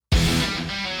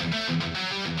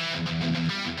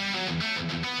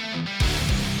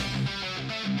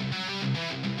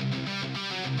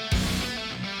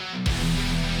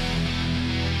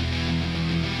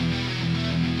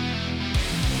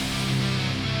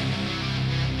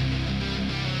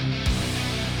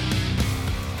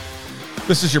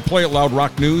This is your Play It Loud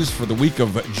Rock News for the week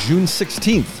of June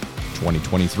 16th,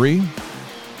 2023.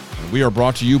 And we are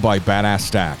brought to you by Badass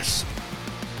Stacks.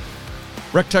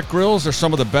 RecTech grills are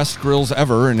some of the best grills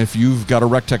ever, and if you've got a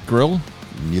RecTech grill,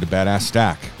 you need a Badass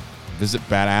Stack. Visit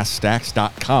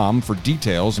badassstacks.com for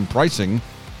details and pricing.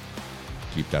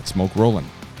 Keep that smoke rolling.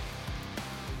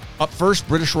 Up first,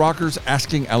 British rockers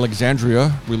Asking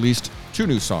Alexandria released 2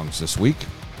 new songs this week.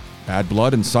 Bad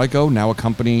Blood and Psycho now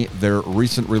accompany their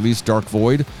recent release Dark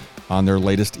Void on their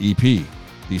latest EP.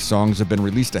 These songs have been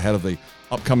released ahead of the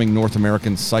upcoming North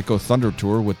American Psycho Thunder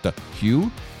Tour with the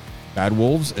Hue, Bad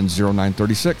Wolves, and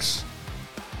 0936.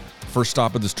 First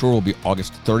stop of this tour will be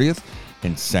August 30th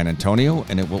in San Antonio,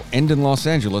 and it will end in Los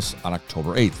Angeles on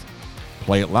October 8th.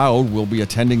 Play It Loud will be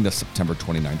attending the September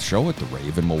 29th show at the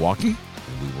Rave in Milwaukee,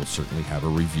 and we will certainly have a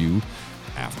review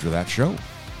after that show.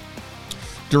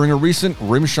 During a recent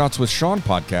Rim Shots with Sean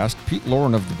podcast, Pete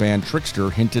Lauren of the band Trixter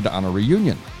hinted on a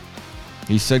reunion.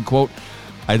 He said, quote,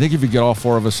 "I think if you get all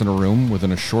 4 of us in a room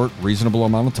within a short, reasonable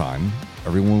amount of time,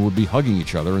 everyone would be hugging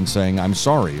each other and saying, 'I'm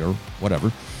sorry,' or whatever.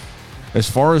 As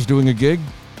far as doing a gig,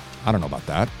 I don't know about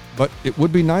that, but it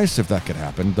would be nice if that could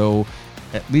happen, though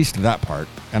at least that part,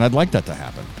 and I'd like that to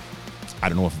happen. I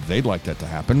don't know if they'd like that to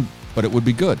happen, but it would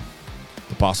be good.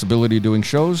 The possibility of doing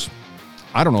shows,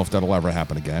 I don't know if that'll ever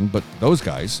happen again, but those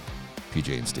guys,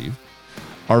 PJ and Steve,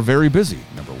 are very busy,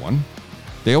 number one.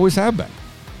 They always have been.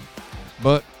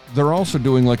 But they're also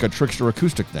doing like a Trixter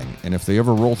acoustic thing, and if they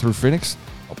ever roll through Phoenix,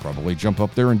 I'll probably jump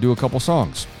up there and do a couple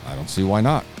songs. I don't see why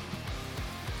not.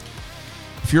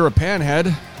 If you're a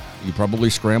panhead, you probably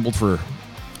scrambled for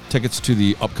tickets to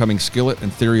the upcoming Skillet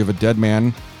and Theory of a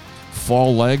Deadman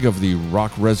fall leg of the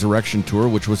Rock Resurrection Tour,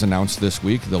 which was announced this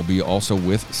week. They'll be also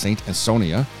with St.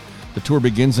 Asonia. The tour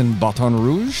begins in Baton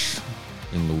Rouge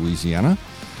in Louisiana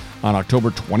on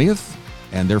October 20th,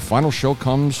 and their final show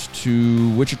comes to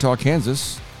Wichita,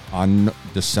 Kansas on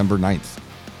December 9th.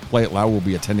 Play It Loud will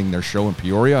be attending their show in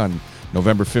Peoria on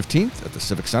November 15th at the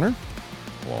Civic Center.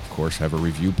 We'll, of course, have a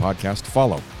review podcast to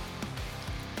follow.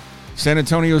 San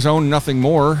Antonio's own Nothing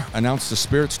More announced the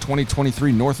Spirits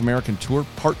 2023 North American Tour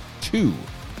Part 2.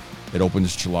 It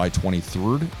opens July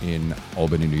 23rd in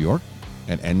Albany, New York,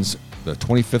 and ends the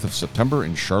 25th of September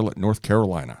in Charlotte, North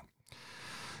Carolina.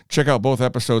 Check out both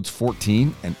episodes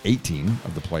 14 and 18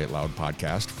 of the Play It Loud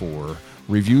podcast for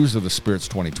reviews of the Spirits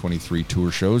 2023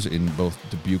 tour shows in both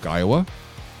Dubuque, Iowa,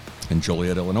 and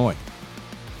Joliet, Illinois.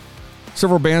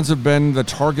 Several bands have been the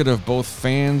target of both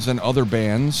fans and other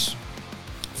bands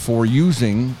for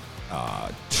using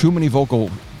too many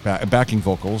backing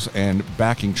vocals and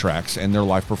backing tracks in their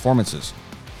live performances.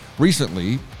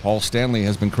 Recently, Paul Stanley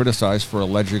has been criticized for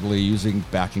allegedly using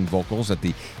backing vocals at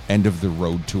the end of the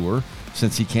road tour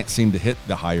since he can't seem to hit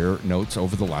the higher notes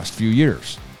over the last few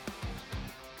years.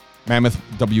 Mammoth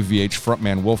WVH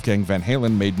frontman Wolfgang Van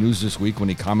Halen made news this week when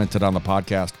he commented on the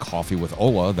podcast Coffee with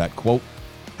Ola that, quote,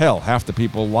 "Hell, half the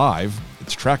people live,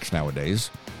 it's tracks nowadays,"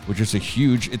 which is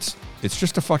it's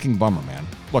just a fucking bummer, man.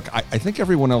 Look, I think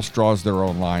everyone else draws their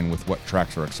own line with what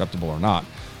tracks are acceptable or not.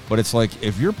 But it's like,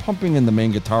 if you're pumping in the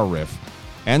main guitar riff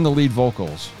and the lead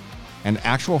vocals and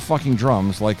actual fucking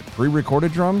drums, like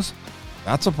pre-recorded drums,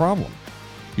 that's a problem.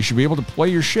 You should be able to play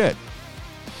your shit.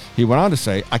 He went on to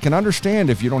say, "I can understand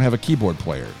if you don't have a keyboard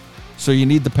player, so you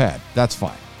need the pad. That's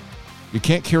fine. You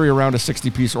can't carry around a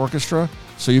 60-piece orchestra,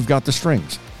 so you've got the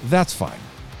strings. That's fine.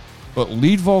 But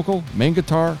lead vocal, main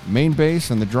guitar, main bass,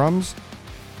 and the drums,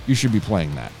 you should be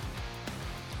playing that."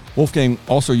 Wolfgang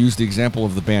also used the example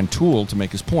of the band Tool to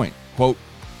make his point. Quote,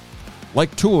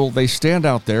 "Like Tool, they stand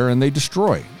out there and they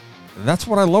destroy. That's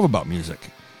what I love about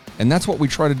music. And that's what we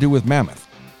try to do with Mammoth.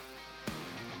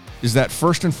 Is that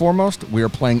first and foremost, we are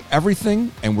playing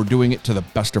everything and we're doing it to the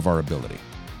best of our ability."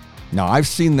 Now, I've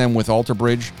seen them with Alter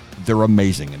Bridge. They're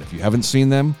amazing. And if you haven't seen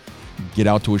them, get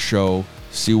out to a show,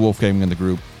 see Wolfgang and the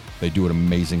group. They do an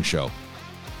amazing show.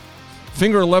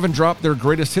 Finger 11 dropped their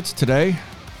greatest hits today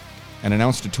and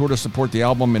announced a tour to support the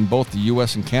album in both the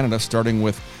U.S. and Canada, starting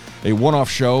with a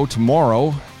one-off show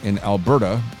tomorrow in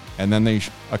Alberta, and then they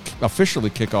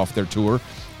officially kick off their tour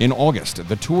in August.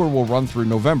 The tour will run through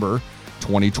November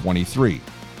 2023.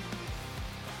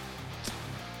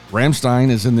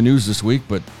 Rammstein is in the news this week,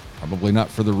 but probably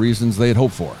not for the reasons they had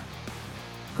hoped for.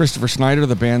 Christopher Snyder,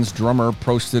 the band's drummer,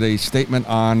 posted a statement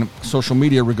on social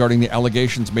media regarding the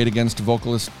allegations made against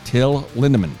vocalist Till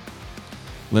Lindemann.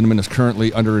 Lindemann is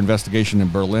currently under investigation in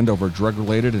Berlin over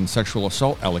drug-related and sexual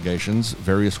assault allegations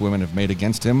various women have made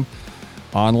against him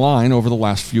online over the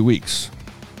last few weeks.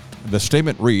 The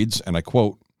statement reads, and I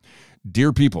quote,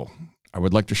 "Dear people, I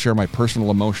would like to share my personal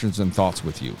emotions and thoughts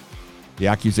with you. The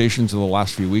accusations of the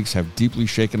last few weeks have deeply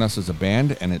shaken us as a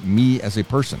band and me as a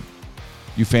person.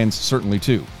 You fans certainly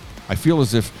too. I feel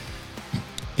as if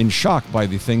in shock by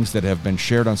the things that have been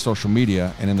shared on social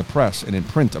media and in the press and in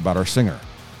print about our singer.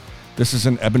 This is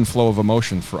an ebb and flow of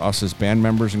emotion for us as band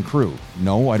members and crew.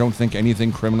 No, I don't think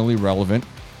anything criminally relevant,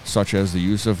 such as the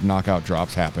use of knockout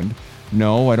drops, happened.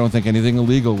 No, I don't think anything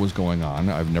illegal was going on.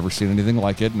 I've never seen anything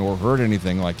like it, nor heard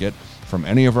anything like it from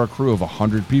any of our crew of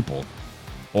 100 people.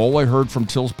 All I heard from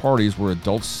Till's parties were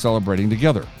adults celebrating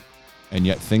together. And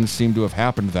yet things seem to have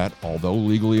happened that, although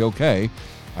legally okay,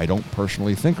 I don't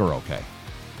personally think are okay.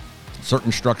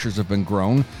 Certain structures have been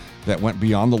grown that went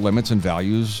beyond the limits and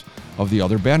values of the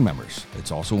other band members.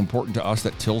 It's also important to us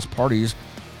that Till's parties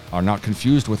are not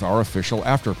confused with our official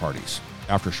after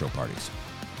show parties.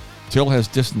 Till has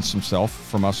distanced himself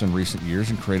from us in recent years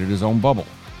and created his own bubble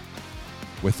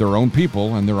with their own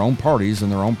people and their own parties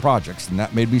and their own projects, and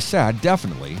that made me sad,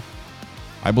 definitely.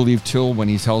 I believe Till when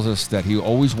he tells us that he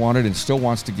always wanted and still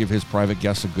wants to give his private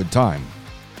guests a good time.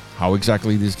 How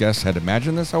exactly these guests had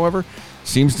imagined this, however,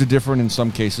 seems to differ in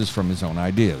some cases from his own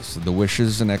ideas. The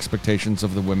wishes and expectations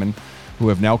of the women who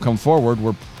have now come forward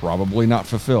were probably not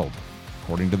fulfilled.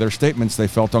 According to their statements, they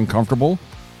felt uncomfortable,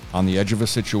 on the edge of a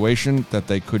situation that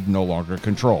they could no longer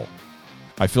control.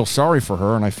 I feel sorry for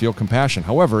her and I feel compassion.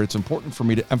 However, it's important for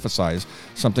me to emphasize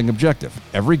something objective.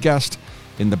 Every guest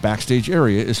in the backstage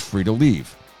area is free to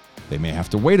leave. They may have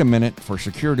to wait a minute for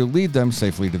security to lead them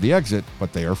safely to the exit,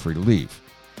 but they are free to leave.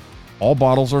 All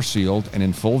bottles are sealed and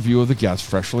in full view of the guests,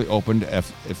 freshly opened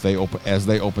as they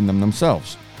open them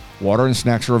themselves. Water and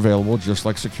snacks are available, just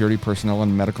like security personnel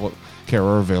and medical care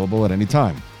are available at any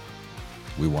time.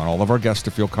 We want all of our guests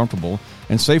to feel comfortable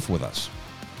and safe with us.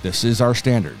 This is our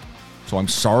standard. So I'm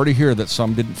sorry to hear that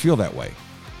some didn't feel that way.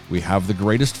 We have the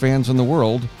greatest fans in the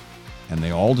world, and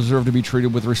they all deserve to be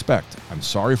treated with respect. I'm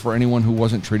sorry for anyone who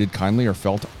wasn't treated kindly or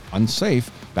felt unsafe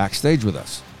backstage with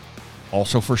us.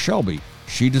 Also for Shelby,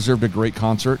 she deserved a great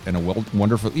concert and a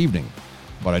wonderful evening,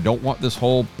 but I don't want this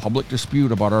whole public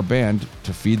dispute about our band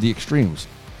to feed the extremes.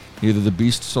 Neither the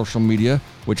beast social media,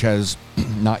 which has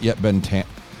not yet been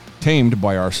tamed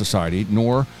by our society,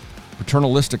 nor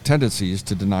paternalistic tendencies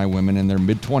to deny women in their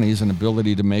mid-20s an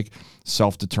ability to make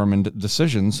self-determined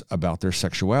decisions about their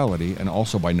sexuality, and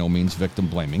also by no means victim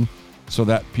blaming, so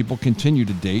that people continue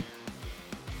to date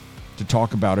to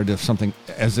talk about it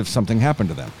as if something happened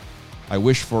to them. I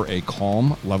wish for a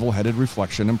calm, level-headed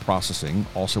reflection and processing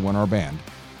also in our band,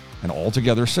 and all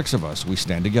together, 6 of us, we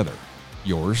stand together.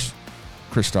 Yours,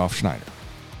 Christoph Schneider.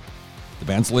 The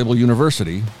band's label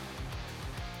University,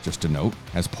 just a note,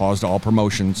 has paused all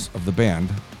promotions of the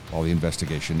band while the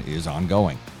investigation is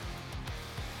ongoing.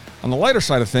 On the lighter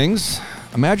side of things,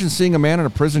 imagine seeing a man in a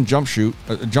prison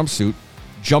jumpsuit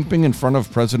jumping in front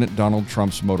of President Donald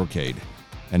Trump's motorcade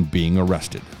and being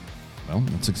arrested. Well,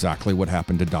 that's exactly what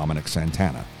happened to Dominic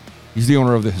Santana. He's the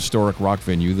owner of the historic rock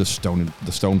venue, the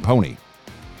Stone Pony.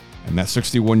 And that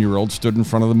 61-year-old stood in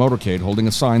front of the motorcade holding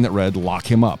a sign that read, "Lock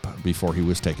him up," before he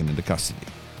was taken into custody.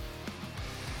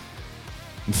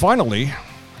 And finally,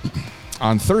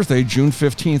 on Thursday, June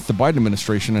 15th, the Biden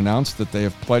administration announced that they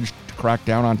have pledged to crack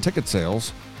down on ticket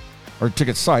sales or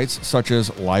ticket sites such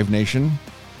as Live Nation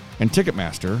and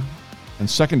Ticketmaster and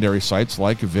secondary sites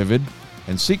like Vivid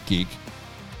and SeatGeek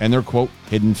and their, quote,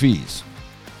 hidden fees.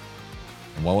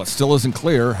 And while it still isn't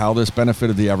clear how this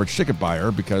benefited the average ticket buyer,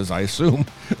 because I assume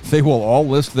they will all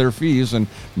list their fees and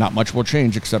not much will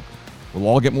change, except we'll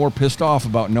all get more pissed off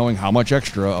about knowing how much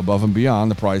extra above and beyond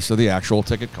the price of the actual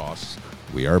ticket costs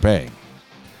we are paying.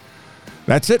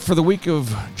 That's it for the week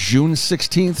of June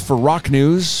 16th for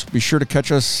RockNewz. Be sure to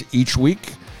catch us each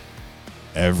week,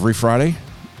 every Friday,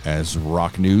 as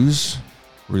RockNewz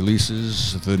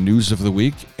releases the news of the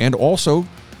week. And also,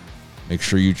 make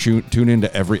sure you tune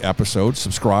into every episode,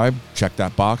 subscribe, check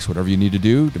that box, whatever you need to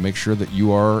do to make sure that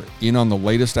you are in on the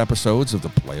latest episodes of the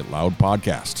Play It Loud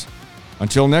podcast.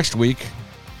 Until next week,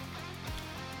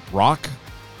 rock,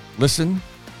 listen,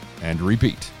 and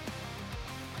repeat.